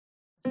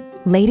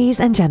Ladies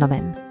and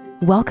gentlemen,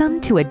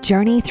 welcome to a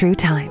journey through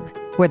time,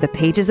 where the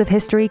pages of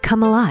history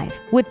come alive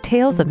with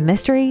tales of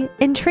mystery,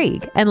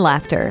 intrigue, and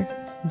laughter.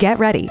 Get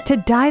ready to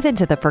dive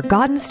into the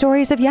forgotten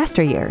stories of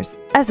yesteryears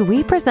as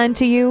we present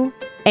to you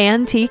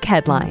Antique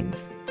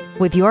Headlines.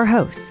 With your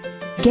hosts,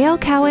 Gail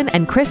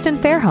and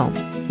Kristin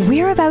Fairholm,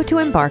 we're about to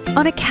embark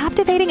on a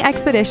captivating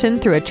expedition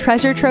through a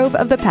treasure trove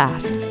of the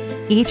past.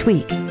 Each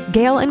week,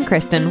 Gail and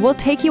Kristin will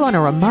take you on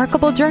a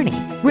remarkable journey,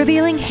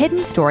 revealing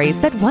hidden stories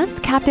that once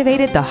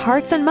captivated the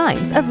hearts and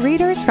minds of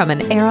readers from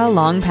an era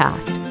long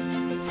past.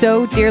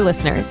 So, dear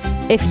listeners,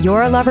 if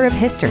you're a lover of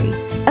history,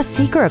 a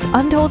seeker of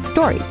untold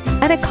stories,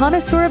 and a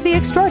connoisseur of the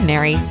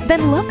extraordinary,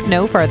 then look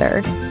no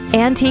further.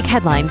 Antique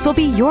Headlines will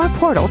be your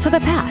portal to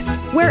the past,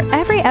 where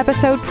every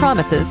episode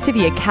promises to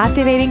be a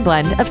captivating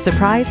blend of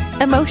surprise,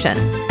 emotion,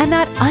 and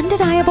that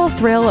undeniable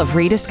thrill of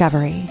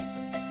rediscovery.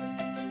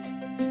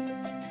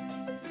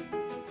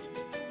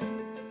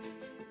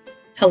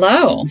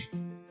 Hello.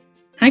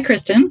 Hi,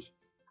 Kristin.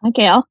 Hi,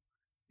 Gail.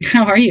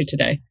 How are you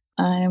today?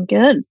 I'm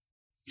good.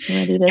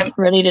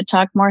 Ready to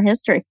talk more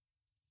history.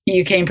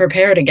 You came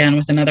prepared again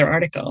with another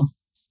article.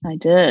 I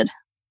did.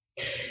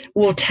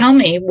 Well, tell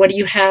me, what do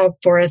you have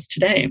for us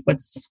today?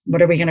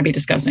 What are we going to be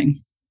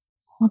discussing?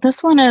 Well,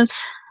 this one is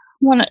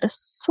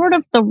sort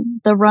of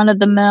the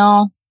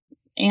run-of-the-mill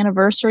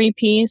anniversary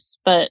piece,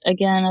 but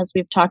again, as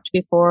we've talked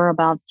before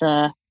about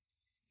the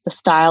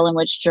style in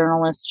which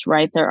journalists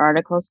write their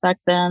articles back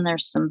then,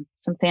 there's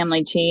some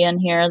family tea in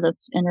here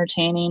that's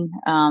entertaining.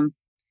 You'll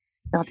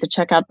have to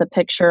check out the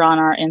picture on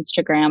our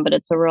Instagram, but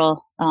it's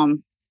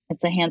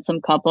a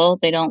handsome couple.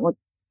 They don't look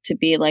to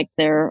be like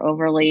they're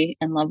overly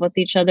in love with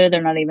each other.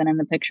 They're not even in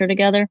the picture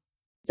together.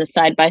 It's a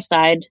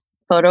side-by-side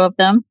photo of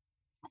them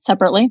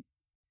separately.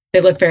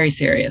 They look very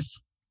serious.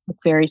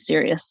 Very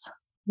serious.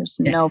 There's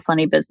no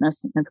funny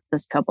business with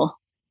this couple.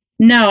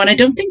 No, and I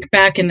don't think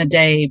back in the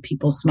day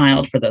people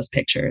smiled for those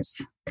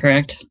pictures,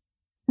 correct?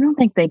 I don't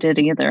think they did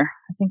either.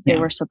 I think they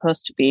were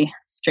supposed to be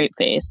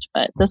straight-faced,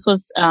 but this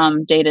was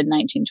dated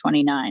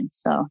 1929,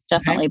 so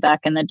definitely back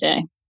in the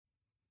day.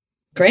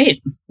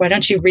 Great. Why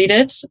don't you read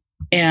it,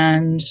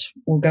 and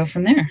we'll go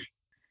from there.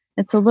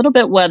 It's a little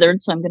bit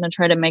weathered, so I'm going to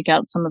try to make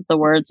out some of the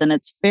words, and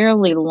it's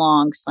fairly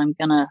long, so I'm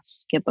going to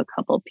skip a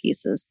couple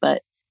pieces.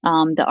 But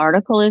the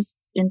article is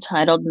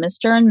entitled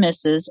Mr. and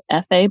Mrs.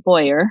 F.A.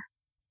 Boyer,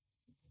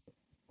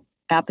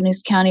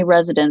 Appanoose County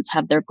residents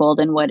have their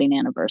golden wedding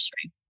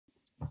anniversary.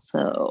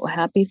 So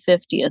happy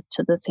 50th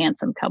to this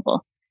handsome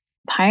couple.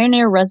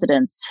 Pioneer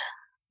residents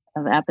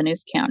of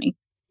Appanoose County.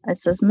 It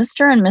says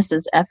Mr. and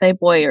Mrs. F.A.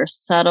 Boyer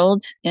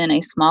settled in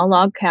a small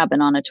log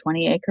cabin on a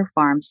 20-acre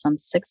farm some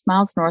 6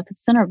 miles north of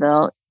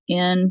Centerville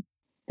in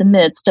the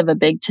midst of a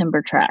big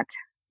timber tract.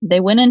 They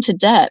went into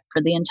debt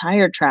for the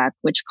entire tract,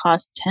 which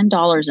cost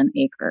 $10 an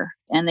acre,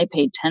 and they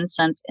paid 10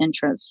 cents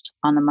interest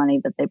on the money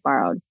that they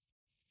borrowed.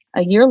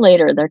 A year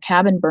later, their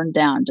cabin burned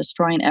down,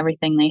 destroying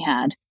everything they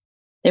had.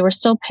 They were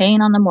still paying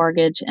on the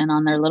mortgage and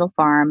on their little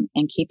farm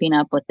and keeping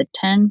up with the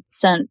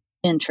 10-cent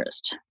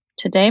interest.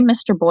 Today,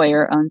 Mr.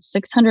 Boyer owns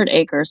 600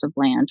 acres of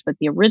land with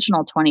the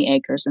original 20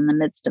 acres in the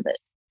midst of it.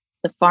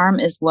 The farm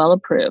is well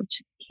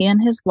approved. He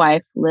and his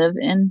wife live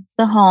in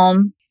the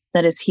home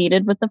that is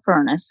heated with the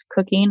furnace.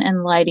 Cooking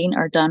and lighting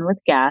are done with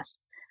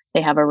gas.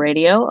 They have a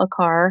radio, a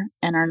car,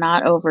 and are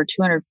not over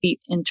 200 feet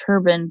in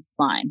turbine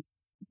line.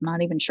 I'm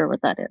not even sure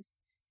what that is.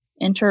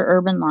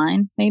 Interurban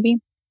line, maybe?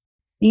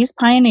 These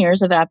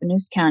pioneers of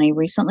Appanoose County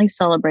recently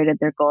celebrated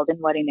their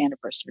golden wedding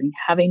anniversary,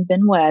 having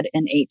been wed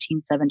in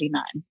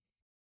 1879.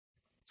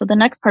 So the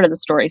next part of the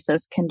story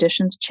says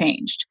conditions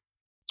changed.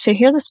 To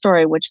hear the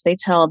story which they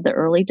tell of the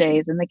early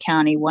days in the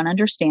county, one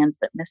understands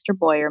that Mr.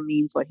 Boyer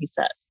means what he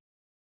says.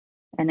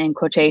 And in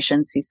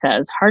quotations, he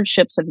says,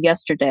 hardships of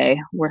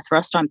yesterday were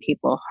thrust on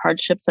people.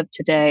 Hardships of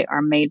today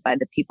are made by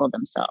the people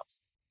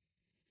themselves.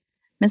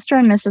 Mr.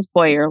 and Mrs.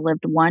 Boyer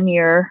lived 1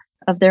 year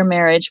of their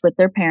marriage with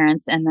their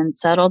parents and then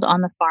settled on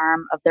the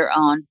farm of their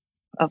own,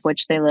 of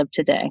which they live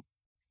today.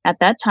 At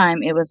that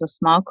time, it was a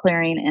small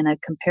clearing in a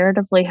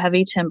comparatively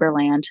heavy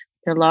timberland.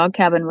 Their log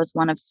cabin was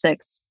one of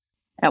 6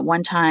 at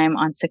one time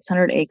on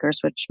 600 acres,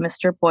 which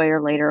Mr.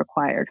 Boyer later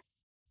acquired.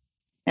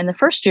 In the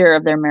first year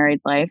of their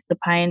married life, the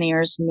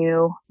pioneers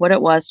knew what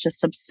it was to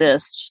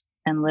subsist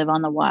and live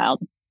on the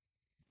wild.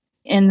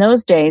 In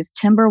those days,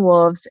 timber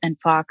wolves and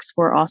fox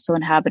were also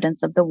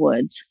inhabitants of the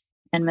woods,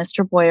 and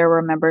Mr. Boyer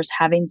remembers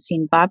having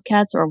seen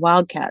bobcats or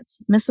wildcats.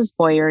 Mrs.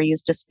 Boyer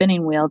used a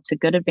spinning wheel to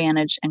good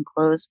advantage, and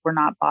clothes were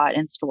not bought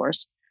in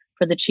stores,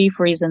 for the chief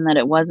reason that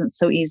it wasn't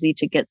so easy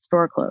to get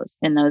store clothes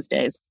in those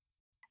days,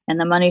 and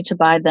the money to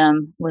buy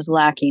them was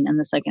lacking in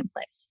the second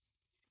place.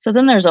 So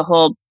then there's a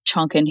whole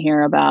chunk in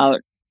here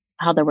about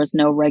how there was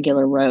no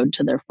regular road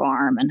to their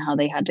farm and how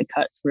they had to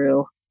cut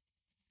through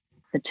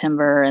the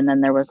timber, and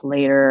then there was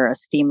later a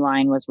steam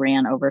line was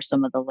ran over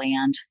some of the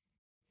land.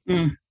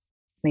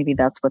 Maybe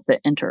that's what the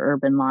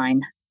interurban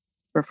line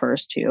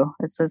refers to.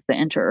 It says the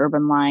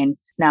interurban line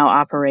now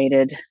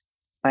operated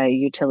by a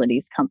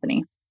utilities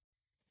company.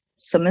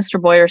 So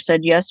Mr. Boyer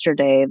said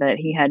yesterday that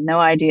he had no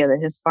idea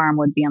that his farm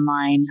would be in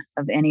line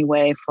of any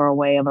way for a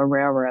way of a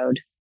railroad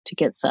to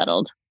get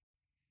settled.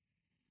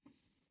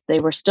 They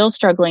were still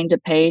struggling to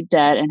pay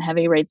debt and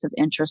heavy rates of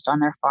interest on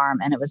their farm,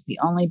 and it was the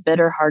only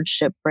bitter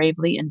hardship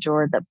bravely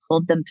endured that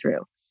pulled them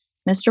through.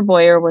 Mr.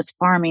 Boyer was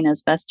farming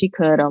as best he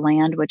could a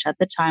land which at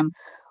the time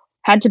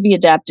had to be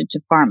adapted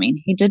to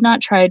farming. He did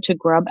not try to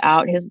grub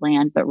out his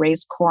land, but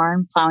raised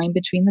corn, plowing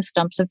between the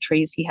stumps of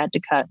trees he had to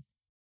cut.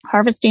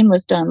 Harvesting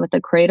was done with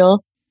a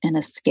cradle and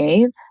a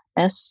scathe,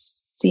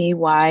 Scythe.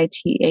 I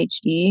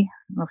don't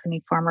know if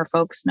any farmer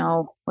folks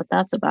know what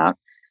that's about.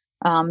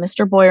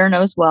 Mr. Boyer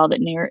knows well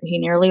that he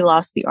nearly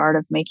lost the art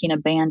of making a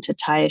band to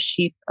tie a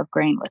sheaf of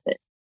grain with it.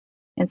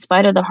 In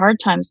spite of the hard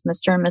times,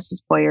 Mr. and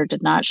Mrs. Boyer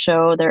did not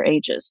show their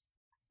ages.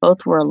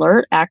 Both were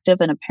alert, active,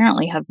 and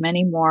apparently have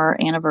many more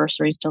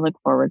anniversaries to look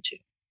forward to.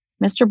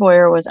 Mr.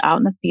 Boyer was out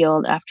in the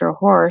field after a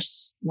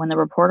horse when the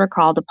reporter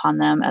called upon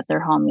them at their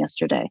home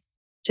yesterday.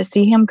 To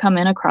see him come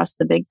in across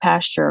the big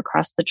pasture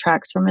across the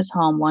tracks from his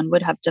home, one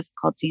would have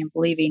difficulty in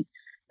believing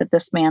that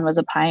this man was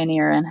a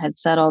pioneer and had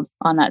settled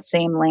on that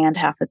same land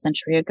half a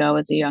century ago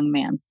as a young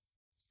man.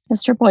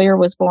 Mr. Boyer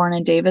was born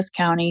in Davis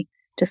County,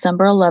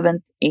 December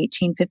 11th,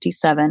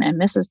 1857, and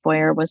Mrs.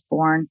 Boyer was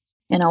born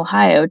in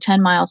Ohio,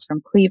 10 miles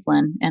from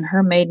Cleveland, and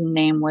her maiden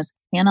name was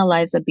Ann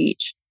Eliza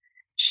Beach.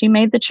 She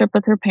made the trip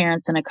with her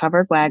parents in a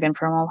covered wagon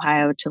from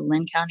Ohio to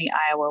Lynn County,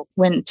 Iowa,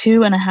 when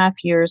 2.5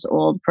 years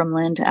old, from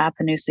Lynn to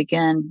Appanoose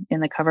again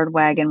in the covered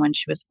wagon when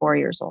she was 4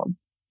 years old.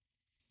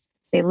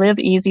 They live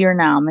easier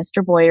now.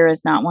 Mr. Boyer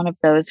is not one of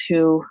those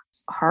who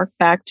hark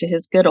back to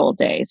his good old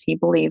days. He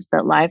believes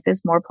that life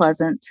is more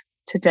pleasant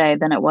today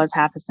than it was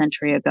half a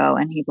century ago,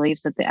 and he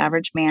believes that the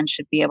average man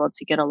should be able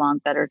to get along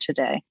better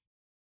today.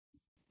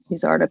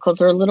 These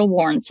articles are a little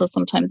worn, so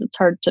sometimes it's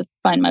hard to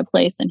find my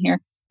place in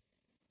here.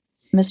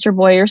 Mr.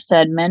 Boyer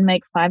said, "Men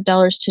make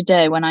 $5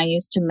 today when I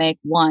used to make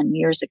 $1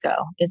 years ago.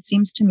 It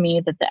seems to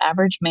me that the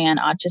average man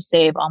ought to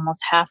save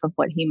almost half of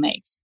what he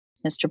makes,"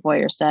 Mr.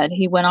 Boyer said.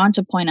 He went on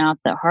to point out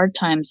that hard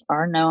times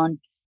are known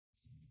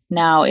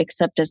now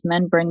except as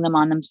men bring them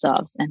on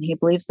themselves, and he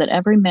believes that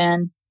every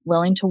man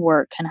willing to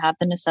work can have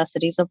the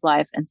necessities of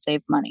life and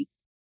save money.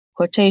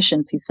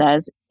 Quotations, he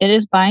says, "It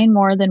is buying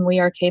more than we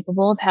are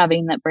capable of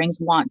having that brings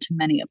want to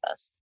many of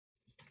us."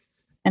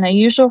 An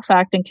unusual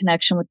fact in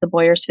connection with the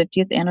Boyers'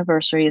 50th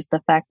anniversary is the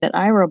fact that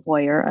Ira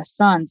Boyer, a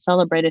son,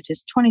 celebrated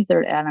his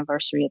 23rd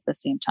anniversary at the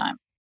same time.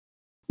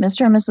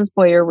 Mr. and Mrs.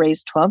 Boyer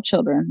raised 12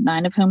 children,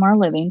 9 of whom are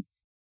living.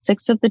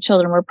 6 of the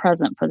children were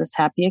present for this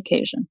happy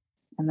occasion.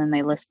 And then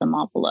they list them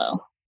all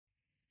below.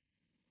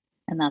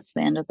 And that's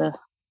the end of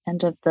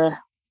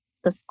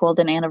the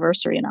golden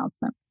anniversary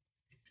announcement.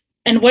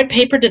 And what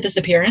paper did this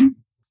appear in?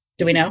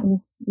 Do we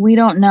know? We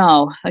don't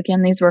know.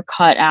 Again, these were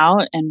cut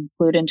out and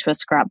glued into a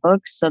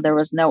scrapbook, so there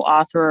was no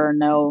author or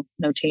no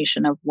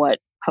notation of what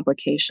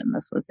publication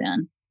this was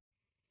in.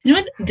 You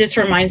know what this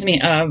reminds me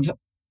of?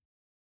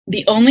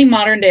 The only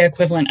modern day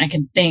equivalent I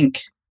can think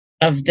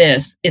of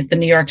this is the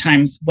New York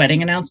Times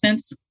wedding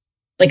announcements,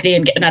 like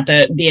not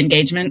the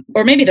engagement,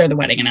 or maybe they're the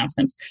wedding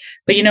announcements,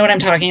 but you know what I'm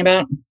talking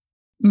about?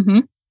 Mm-hmm.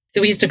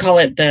 So we used to call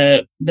it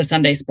the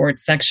Sunday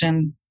sports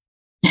section.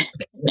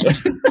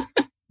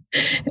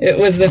 It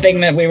was the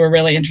thing that we were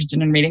really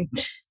interested in reading.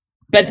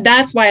 But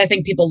that's why I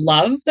think people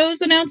love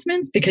those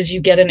announcements, because you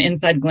get an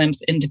inside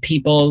glimpse into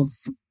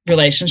people's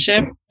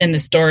relationship and the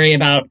story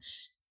about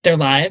their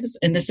lives.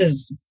 And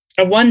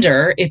I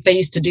wonder if they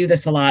used to do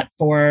this a lot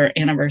for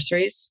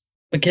anniversaries,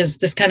 because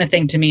this kind of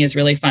thing to me is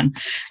really fun.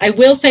 I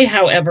will say,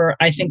 however,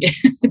 I think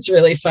it's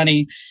really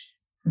funny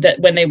that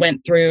when they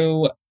went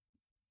through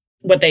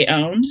what they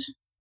owned,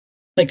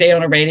 like they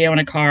own a radio and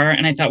a car.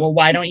 And I thought, well,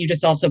 why don't you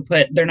just also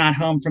put they're not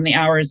home from the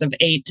hours of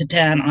 8 to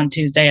 10 on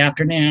Tuesday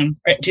afternoon,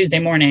 or Tuesday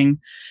morning,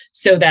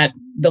 so that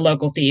the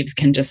local thieves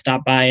can just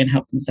stop by and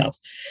help themselves.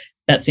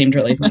 That seemed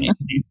really funny to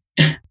me.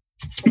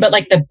 But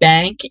like the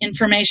bank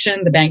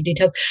information, the bank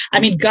details, I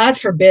mean, God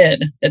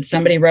forbid that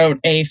somebody wrote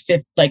a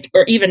fifth,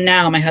 or even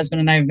now, my husband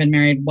and I have been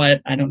married,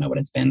 I don't know what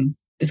it's been.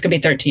 It's going to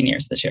be 13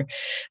 years this year.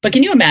 But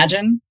can you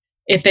imagine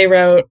if they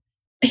wrote,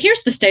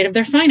 here's the state of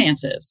their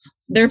finances.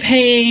 They're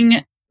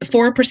paying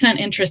 4%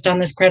 interest on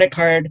this credit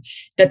card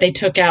that they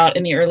took out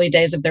in the early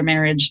days of their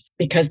marriage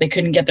because they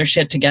couldn't get their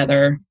shit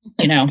together,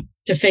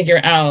 to figure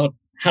out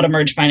how to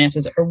merge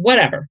finances or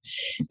whatever.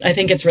 I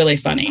think it's really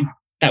funny.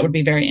 That would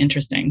be very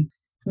interesting.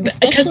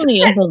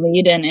 Especially as a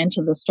lead-in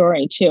into the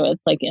story, too.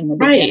 It's like in the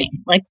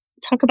beginning. Like,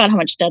 talk about how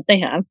much debt they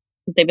have.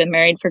 They've been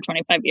married for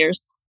 25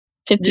 years.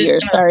 50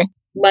 years, sorry.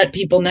 Let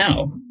people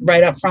know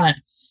right up front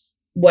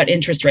what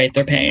interest rate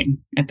they're paying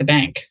at the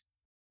bank,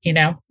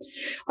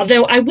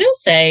 Although I will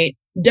say,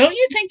 don't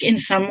you think in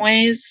some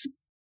ways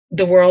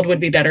the world would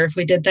be better if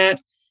we did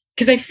that?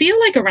 Because I feel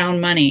like around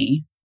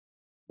money,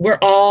 we're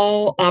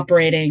all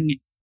operating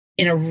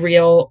in a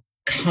real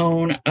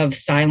cone of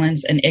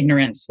silence and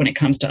ignorance when it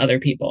comes to other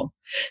people.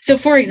 So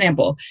for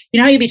example,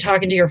 how you'd be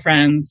talking to your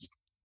friends.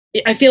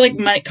 I feel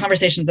like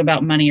conversations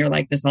about money are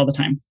like this all the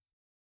time.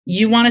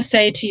 You want to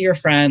say to your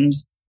friend,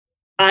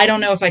 I don't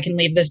know if I can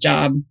leave this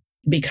job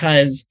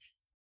because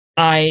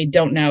I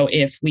don't know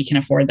if we can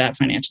afford that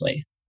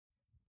financially.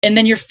 And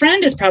then your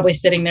friend is probably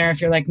sitting there,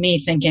 if you're like me,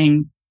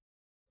 thinking,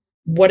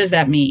 what does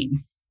that mean?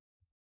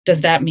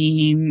 Does that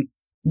mean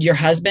your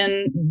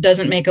husband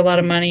doesn't make a lot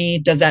of money?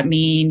 Does that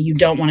mean you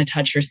don't want to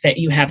touch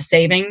you have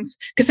savings?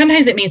 Because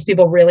sometimes it means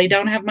people really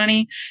don't have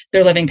money.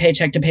 They're living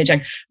paycheck to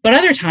paycheck. But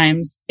other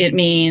times it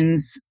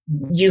means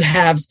you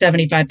have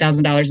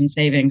 $75,000 in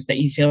savings that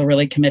you feel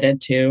really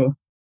committed to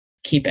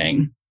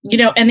keeping.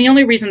 And the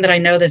only reason that I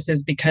know this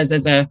is because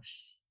as a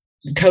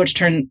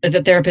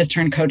the therapist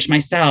turned coach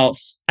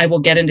myself, I will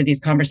get into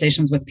these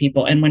conversations with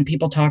people. And when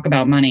people talk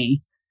about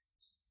money,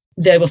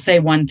 they will say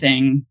one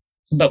thing,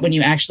 but when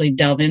you actually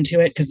delve into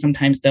it, because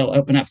sometimes they'll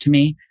open up to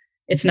me,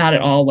 it's not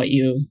at all what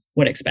you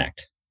would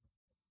expect.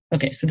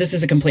 Okay, so this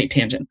is a complete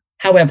tangent.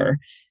 However,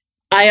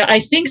 I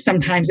think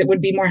sometimes it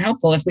would be more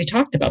helpful if we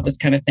talked about this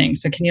kind of thing.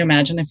 So can you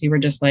imagine if you were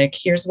just like,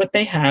 here's what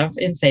they have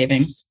in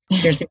savings.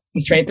 Here's the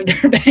interest rate that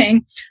they're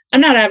paying. I'm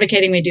not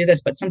advocating we do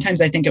this, but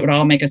sometimes I think it would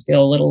all make us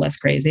feel a little less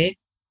crazy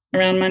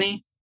around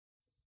money.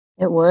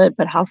 It would,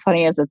 but how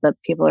funny is it that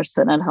people are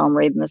sitting at home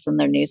reading this in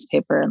their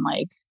newspaper and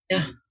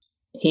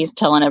he's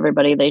telling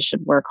everybody they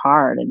should work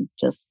hard and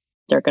just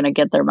they're going to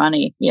get their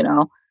money,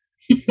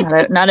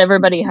 Not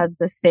everybody has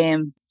the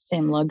same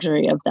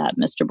luxury of that,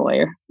 Mr.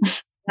 Boyer.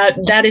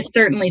 That is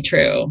certainly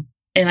true.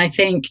 And I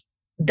think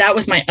that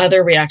was my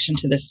other reaction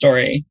to this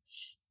story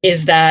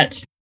is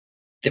that,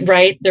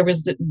 right, there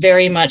was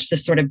very much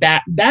this sort of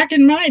back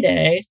in my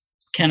day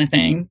kind of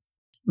thing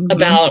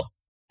about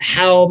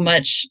how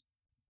much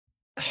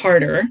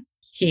harder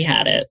he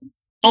had it.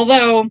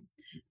 Although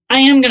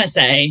I am going to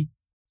say,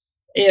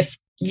 if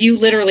you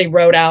literally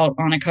rode out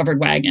on a covered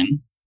wagon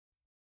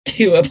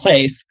to a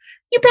place,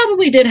 you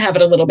probably did have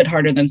it a little bit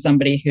harder than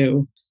somebody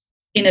who,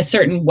 in a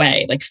certain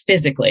way, like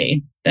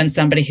physically, than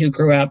somebody who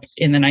grew up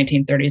in the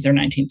 1930s or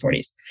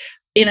 1940s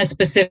in a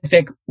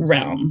specific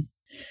realm.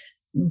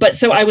 But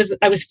so I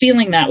was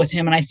feeling that with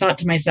him. And I thought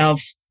to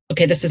myself,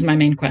 okay, this is my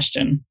main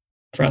question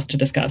for us to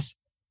discuss.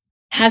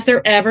 Has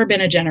there ever been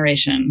a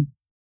generation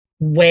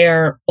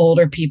where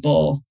older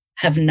people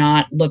have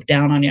not looked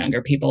down on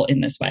younger people in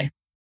this way?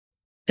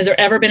 Has there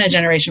ever been a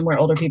generation where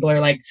older people are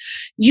like,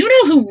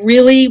 who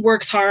really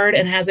works hard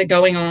and has it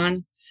going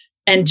on?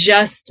 And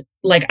just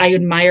like, I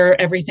admire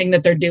everything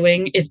that they're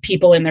doing is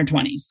people in their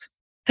 20s.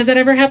 Has that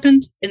ever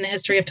happened in the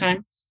history of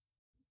time?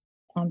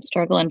 I'm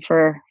struggling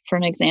for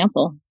an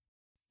example.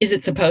 Is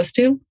it supposed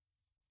to?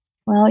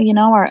 Well,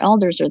 our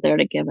elders are there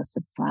to give us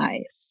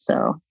advice.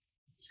 So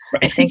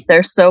right. I think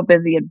they're so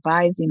busy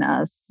advising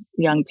us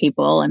young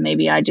people. And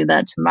maybe I do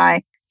that to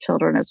my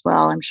children as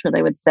well. I'm sure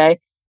they would say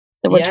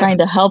that we're trying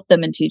to help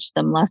them and teach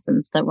them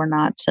lessons, that we're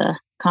not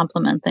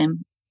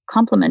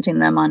complimenting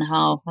them on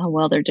how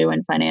well they're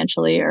doing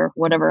financially or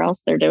whatever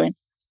else they're doing.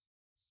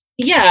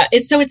 Yeah,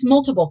 it's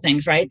multiple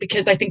things, right?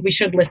 Because I think we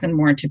should listen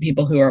more to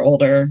people who are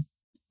older.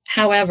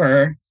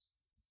 However,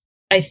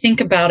 I think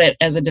about it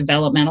as a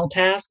developmental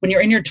task. When you're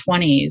in your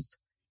 20s,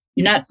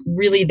 you're not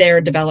really there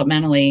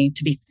developmentally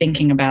to be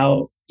thinking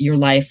about your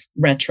life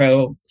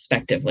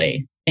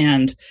retrospectively.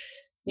 And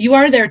you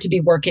are there to be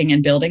working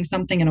and building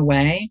something in a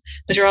way,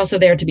 but you're also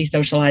there to be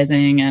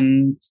socializing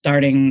and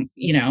starting,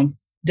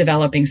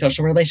 developing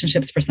social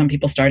relationships. For some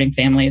people, starting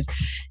families.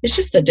 It's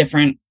just a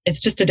different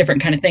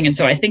kind of thing. And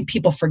so I think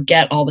people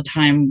forget all the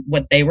time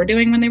what they were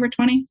doing when they were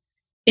 20,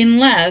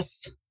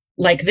 unless,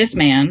 like this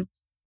man,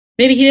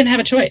 maybe he didn't have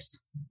a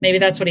choice. Maybe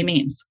that's what he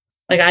means.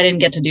 Like, I didn't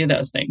get to do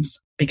those things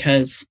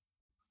because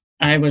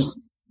I was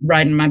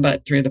riding my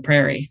butt through the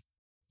prairie.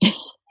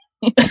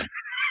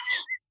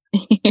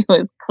 He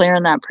was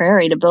clearing that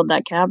prairie to build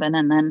that cabin.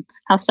 And then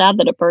how sad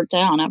that it burnt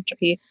down after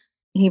he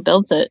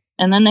built it.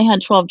 And then they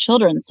had 12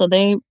 children. So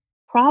they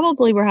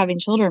probably were having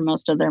children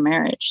most of their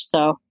marriage.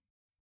 So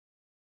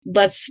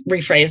let's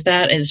rephrase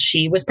that as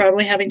she was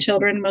probably having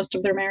children most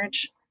of their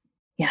marriage.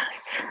 Yes.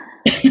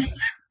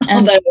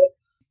 Although,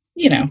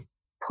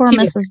 poor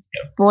Mrs.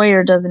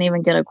 Boyer doesn't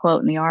even get a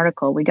quote in the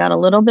article. We got a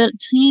little bit,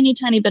 teeny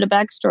tiny bit of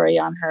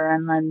backstory on her.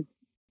 And then,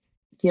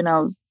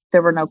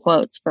 there were no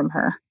quotes from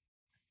her.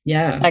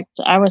 Yeah. In fact,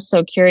 I was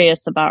so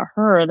curious about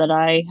her that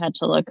I had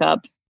to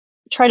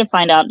try to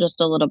find out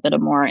just a little bit of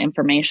more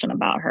information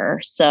about her.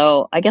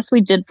 So I guess we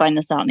did find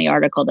this out in the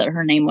article that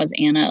her name was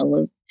Ann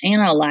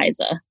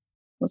Eliza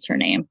was her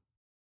name.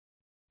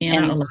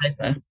 Ann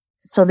Eliza.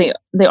 So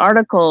the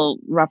article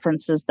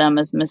references them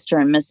as Mr.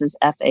 and Mrs.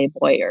 F.A.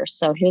 Boyer.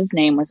 So his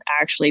name was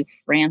actually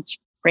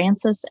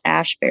Francis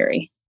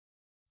Ashbury.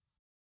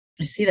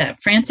 I see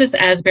that. Francis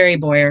Asbury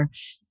Boyer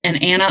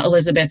and Anna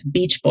Elizabeth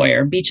Beach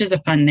Boyer. Beach is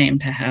a fun name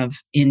to have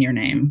in your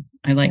name.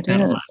 I like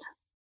that a lot.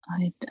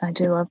 I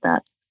do love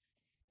that.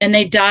 And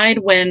they died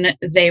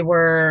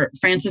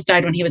Francis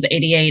died when he was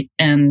 88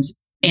 and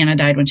Anna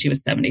died when she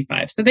was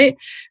 75. So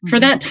for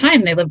that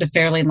time, they lived a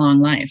fairly long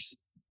life.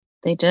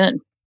 They did.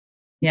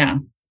 Yeah.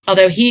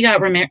 Although he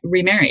got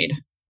remarried,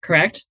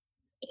 correct?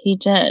 He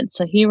did.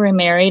 So he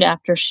remarried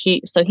after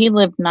he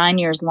lived 9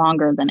 years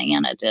longer than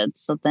Anna did.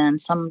 So then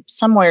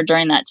somewhere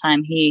during that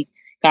time, he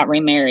got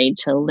remarried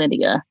to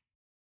Lydia.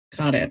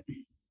 Got it.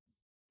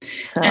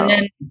 So, And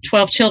then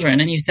 12 children,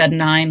 and you said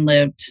 9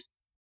 lived.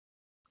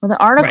 well, the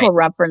article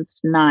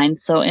referenced 9.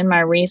 So in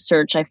my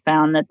research, I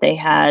found that they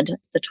had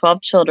the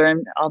 12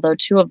 children, although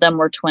 2 of them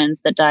were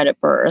twins that died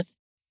at birth.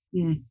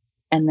 Mm.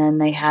 And then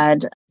they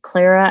had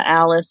Clara,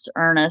 Alice,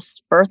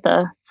 Ernest,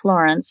 Bertha,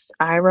 Florence,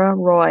 Ira,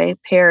 Roy,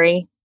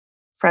 Perry,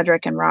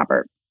 Frederick, and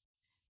Robert.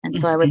 And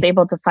so I was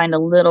able to find a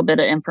little bit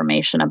of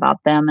information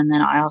about them. And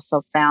then I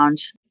also found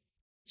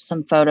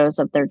some photos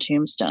of their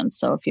tombstones.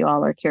 So if you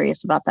all are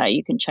curious about that,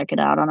 you can check it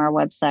out on our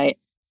website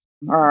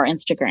or our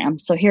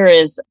Instagram. So here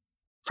is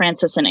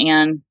Francis and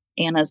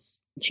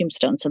Anna's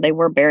tombstone. So they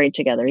were buried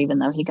together, even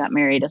though he got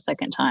married a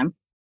second time.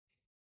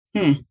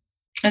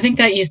 I think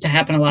that used to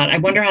happen a lot. I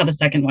wonder how the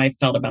second wife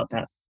felt about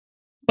that.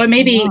 But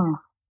maybe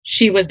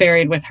she was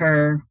buried with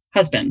her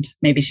husband.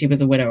 Maybe she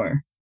was a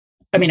widower.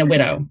 I mean, a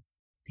widow.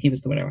 He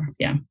was the widower.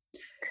 Yeah.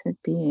 Could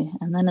be.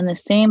 And then in the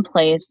same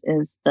place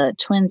is the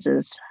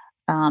twinses.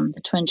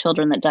 The twin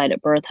children that died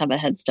at birth have a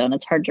headstone.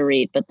 It's hard to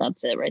read, but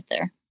that's it right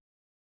there.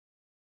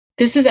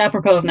 This is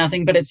apropos of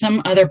nothing, but at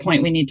some other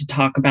point, we need to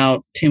talk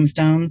about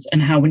tombstones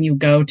and how when you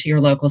go to your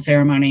local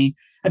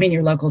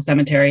your local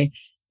cemetery,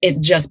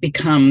 it just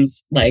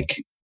becomes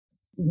like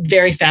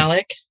very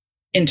phallic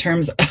in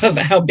terms of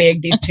how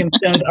big these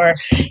tombstones are.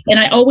 And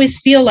I always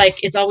feel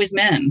like it's always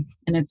men.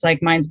 And it's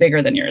like, mine's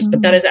bigger than yours.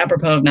 But that is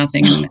apropos of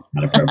nothing. And it's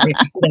not appropriate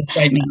for this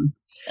right now.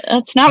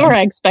 That's not where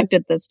I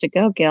expected this to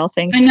go, Gail.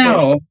 Thanks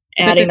for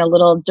adding a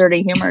little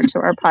dirty humor to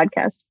our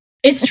podcast.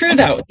 It's true,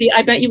 though. See,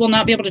 I bet you will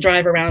not be able to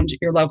drive around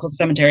your local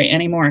cemetery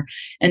anymore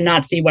and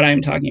not see what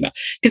I'm talking about.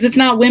 Because it's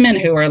not women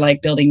who are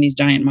like building these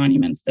giant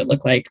monuments that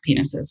look like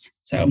penises.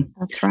 So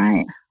that's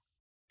right.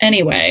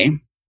 Anyway,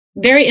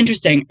 very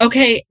interesting.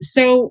 Okay,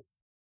 so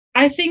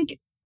I think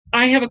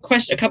I have a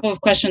couple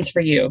of questions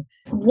for you.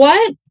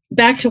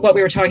 Back to what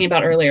we were talking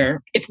about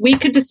earlier, if we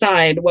could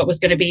decide what was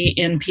going to be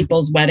in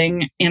people's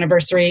wedding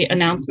anniversary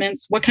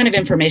announcements, what kind of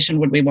information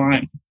would we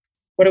want?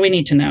 What do we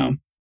need to know?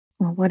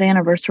 Well, what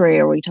anniversary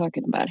are we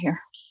talking about here?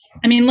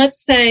 I mean,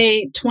 let's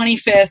say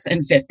 25th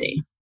and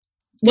 50.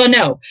 Well,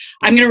 no,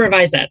 I'm going to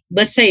revise that.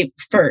 Let's say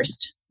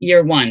first,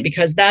 year 1,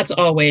 because that's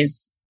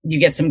always, you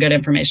get some good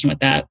information with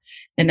that.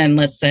 And then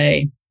let's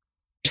say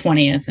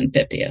 20th and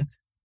 50th.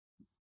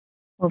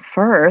 Well,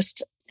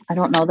 first, I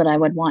don't know that I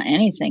would want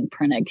anything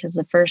printed because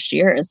the first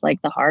year is like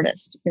the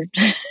hardest.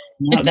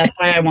 No, that's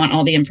why I want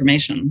all the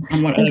information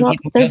on what other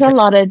people. There's a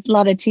lot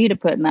of tea to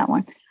put in that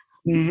one.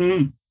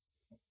 Mm-hmm.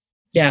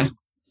 Yeah.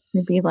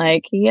 You'd be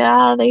like,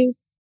 yeah, they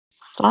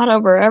fought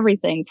over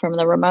everything from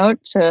the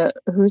remote to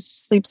who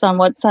sleeps on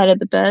what side of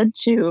the bed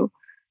to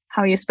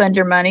how you spend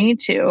your money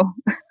to.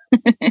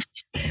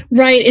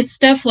 Right. It's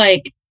stuff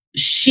like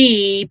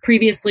she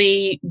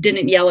previously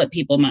didn't yell at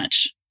people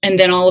much. And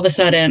then all of a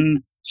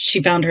sudden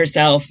she found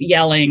herself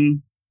yelling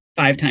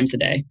 5 times a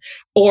day.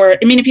 Or,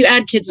 I mean, if you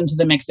add kids into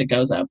the mix, it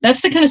goes up.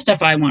 That's the kind of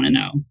stuff I want to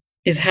know,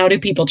 is how do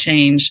people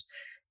change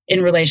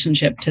in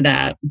relationship to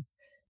that?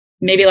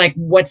 Maybe like,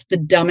 what's the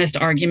dumbest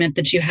argument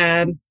that you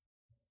had?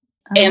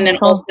 And then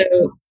also,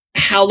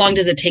 how long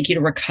does it take you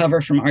to recover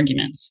from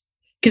arguments?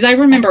 Because I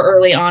remember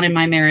early on in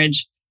my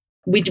marriage,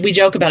 we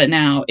joke about it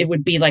now, it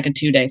would be like a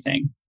 2-day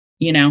thing.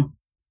 You know,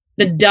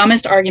 the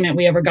dumbest argument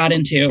we ever got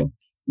into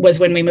was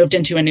when we moved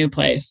into a new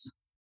place.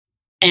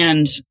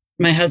 And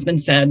my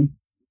husband said,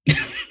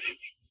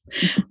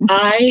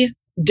 I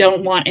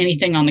don't want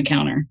anything on the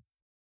counter.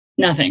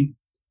 Nothing.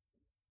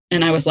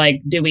 And I was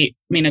like,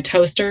 a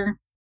toaster?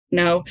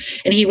 No.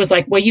 And he was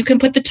like, well, you can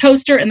put the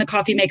toaster and the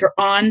coffee maker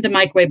on the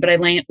microwave, but I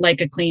like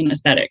a clean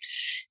aesthetic.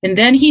 And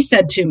then he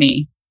said to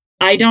me,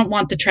 I don't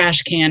want the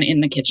trash can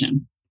in the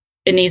kitchen.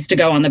 It needs to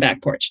go on the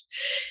back porch.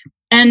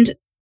 And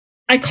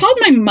I called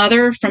my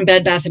mother from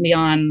Bed Bath &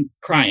 Beyond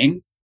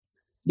crying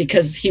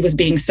because he was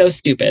being so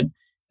stupid.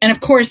 And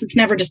of course, it's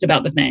never just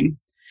about the thing.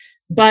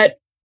 But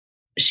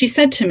she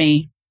said to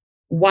me,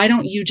 why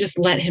don't you just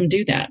let him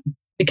do that?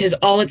 Because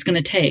all it's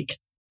going to take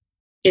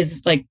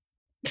is like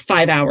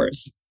 5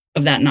 hours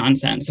of that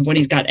nonsense of when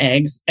he's got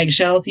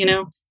eggshells,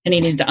 and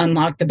he needs to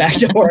unlock the back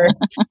door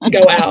and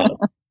go out.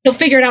 He'll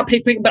figure it out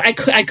pretty quick, but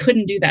I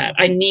couldn't do that.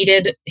 I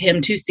needed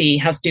him to see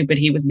how stupid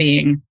he was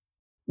being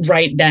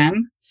right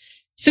then.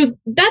 So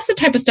that's the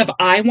type of stuff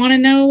I want to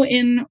know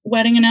in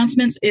wedding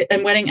announcements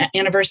and wedding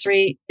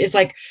anniversary is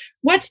like,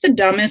 what's the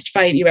dumbest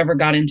fight you ever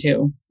got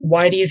into?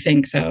 Why do you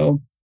think so?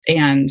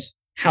 And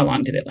how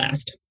long did it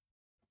last?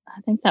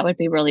 I think that would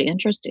be really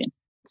interesting.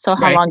 So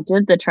how long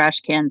did the trash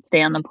can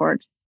stay on the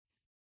porch?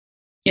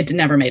 It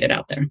never made it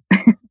out there.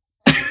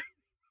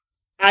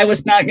 I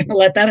was not going to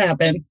let that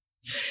happen.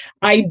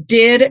 I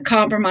did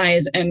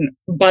compromise and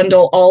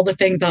bundle all the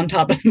things on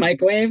top of the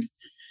microwave.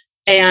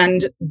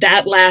 And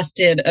that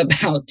lasted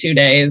about 2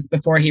 days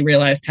before he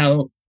realized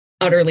how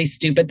utterly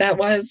stupid that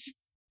was.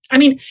 I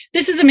mean,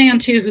 this is a man,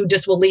 too, who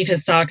just will leave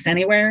his socks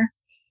anywhere.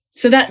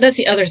 So that's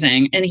the other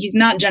thing. And he's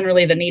not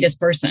generally the neatest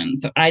person.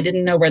 So I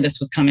didn't know where this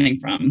was coming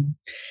from.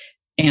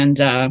 And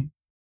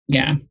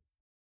yeah.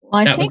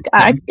 Well, I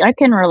think I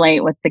can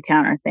relate with the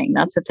counter thing.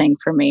 That's a thing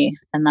for me.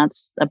 And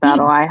that's a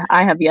battle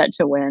I have yet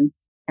to win.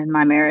 in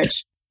my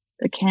marriage.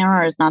 The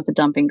camera is not the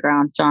dumping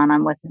ground, John.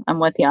 I'm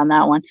with you on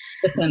that one.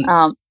 Listen,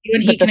 you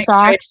and he the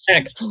socks.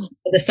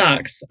 The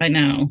socks, I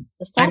know.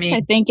 The socks,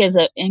 I think, is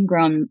an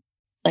ingrown,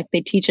 like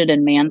they teach it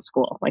in man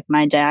school. Like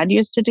my dad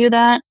used to do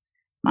that.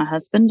 My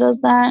husband does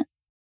that.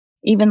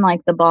 Even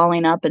like the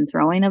balling up and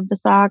throwing of the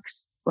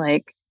socks.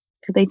 Like,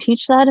 do they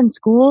teach that in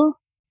school?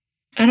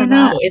 I don't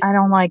know. I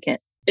don't like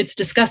it. It's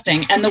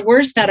disgusting. And the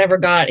worst that ever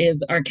got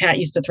is our cat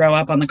used to throw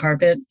up on the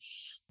carpet.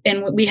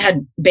 And we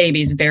had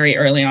babies very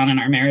early on in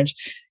our marriage.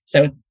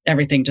 So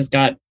everything just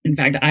got, in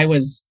fact, I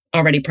was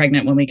already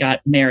pregnant when we got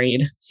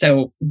married.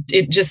 So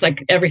it just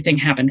like everything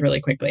happened really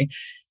quickly.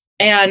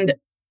 And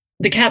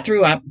the cat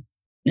threw up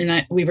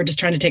and we were just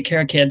trying to take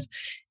care of kids.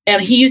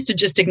 And he used to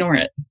just ignore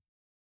it.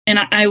 And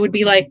I would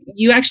be like,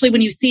 you actually,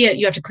 when you see it,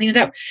 you have to clean it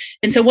up.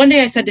 And so one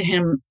day I said to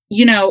him,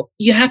 you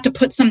have to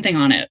put something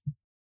on it.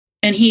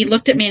 And he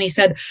looked at me and he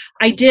said,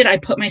 I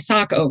put my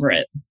sock over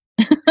it.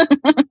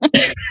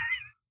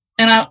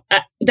 And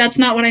that's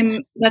not what I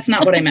meant.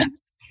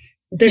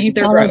 You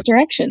follow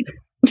directions.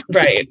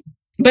 Right.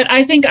 But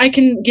I think I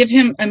can give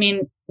you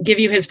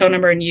his phone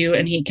number and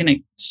he can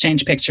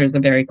exchange pictures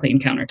of very clean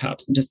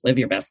countertops and just live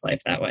your best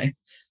life that way.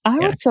 I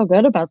would feel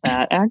good about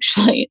that,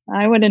 actually.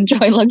 I would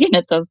enjoy looking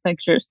at those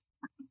pictures.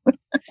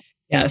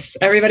 Yes.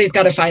 Everybody's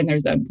got to find their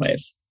Zen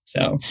place.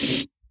 So,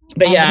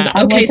 but yeah.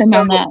 I'm okay. So,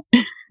 on that.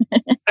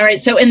 All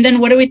right. So, and then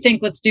what do we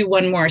think? Let's do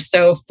one more.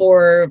 So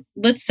for,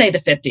 let's say the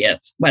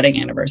 50th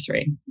wedding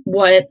anniversary,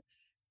 what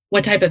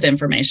type of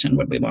information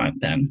would we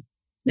want then?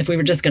 If we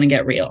were just going to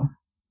get real.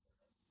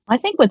 I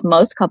think with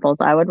most couples,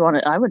 I would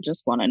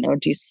just want to know,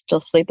 do you still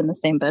sleep in the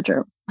same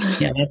bedroom?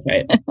 Yeah, that's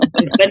right.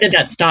 When did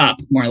that stop?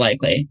 More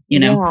likely,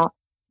 Yeah.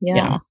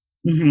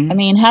 Mm-hmm. I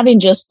mean, having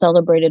just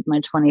celebrated my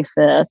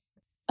 25th,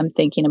 I'm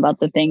thinking about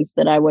the things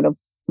that I would have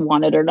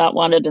wanted or not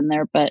wanted in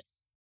there. But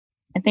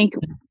I think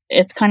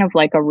it's kind of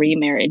like a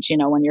remarriage,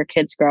 when your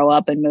kids grow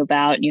up and move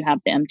out and you have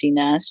the empty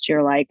nest,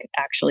 you're like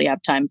actually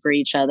have time for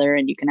each other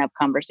and you can have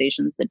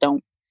conversations that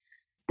don't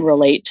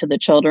relate to the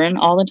children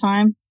all the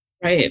time.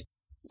 Right.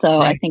 So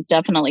right. I think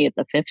definitely at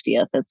the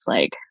 50th, it's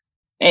like,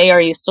 A,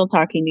 are you still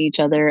talking to each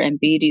other? And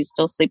B, do you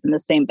still sleep in the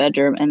same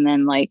bedroom? And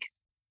then like,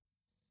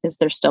 is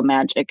there still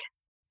magic?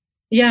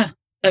 Yeah,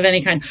 of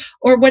any kind.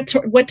 Or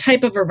what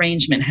type of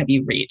arrangement have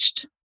you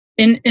reached?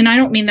 And I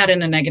don't mean that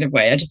in a negative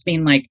way. I just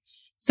mean like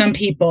some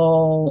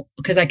people,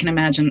 because I can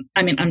imagine,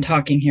 I'm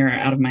talking here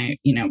out of my,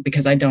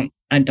 because I haven't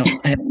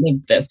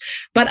lived this,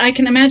 but I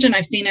can imagine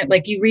I've seen it.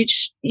 Like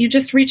you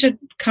just reach a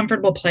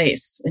comfortable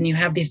place and you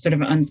have these sort of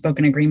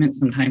unspoken agreements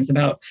sometimes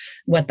about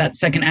what that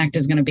second act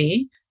is going to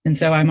be. And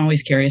so I'm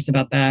always curious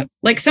about that.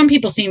 Like some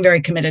people seem very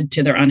committed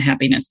to their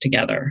unhappiness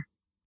together.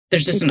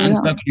 There's just an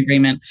unspoken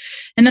agreement.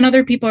 And then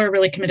other people are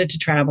really committed to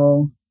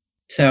travel.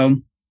 So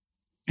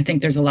I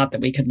think there's a lot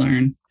that we could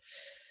learn,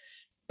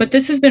 but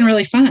this has been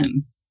really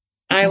fun.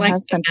 I like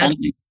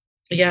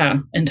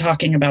and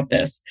talking about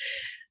this.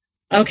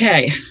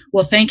 Okay.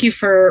 Well, thank you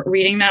for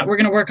reading that. We're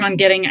going to work on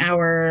getting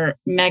our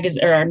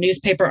magazine or our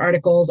newspaper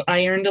articles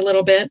ironed a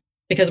little bit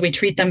because we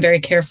treat them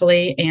very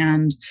carefully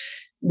and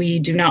we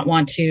do not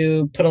want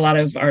to put a lot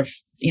of our,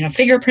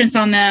 fingerprints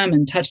on them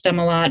and touch them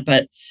a lot,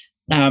 but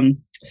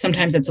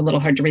sometimes it's a little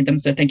hard to read them.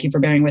 So thank you for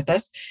bearing with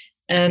us.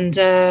 And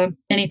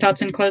any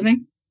thoughts in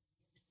closing?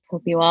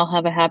 Hope you all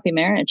have a happy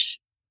marriage.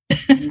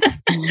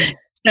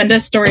 Send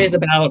us stories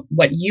about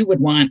what you would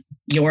want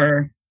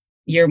your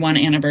year one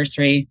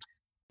anniversary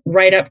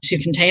right up to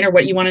contain, or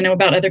what you want to know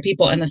about other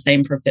people, and the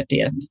same for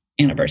 50th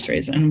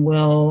anniversaries. And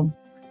we'll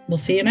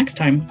see you next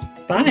time.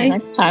 Bye.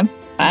 Next time.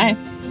 Bye.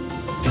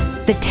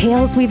 The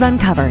tales we've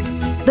uncovered,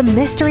 the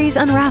mysteries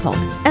unraveled,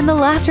 and the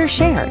laughter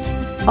shared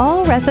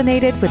all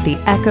resonated with the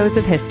echoes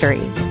of history.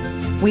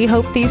 We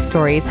hope these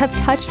stories have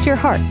touched your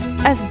hearts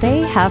as they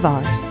have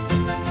ours.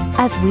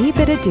 As we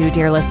bid adieu,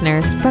 dear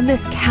listeners, from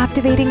this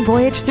captivating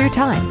voyage through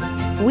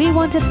time, we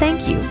want to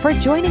thank you for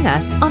joining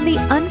us on the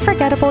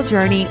unforgettable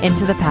journey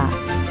into the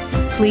past.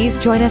 Please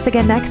join us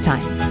again next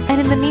time.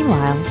 And in the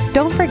meanwhile,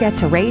 don't forget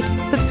to rate,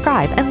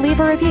 subscribe, and leave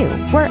a review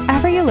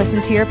wherever you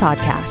listen to your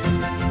podcasts.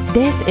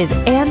 This is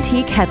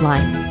Antique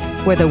Headlines,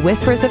 where the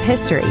whispers of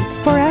history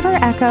forever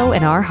echo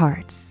in our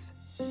hearts.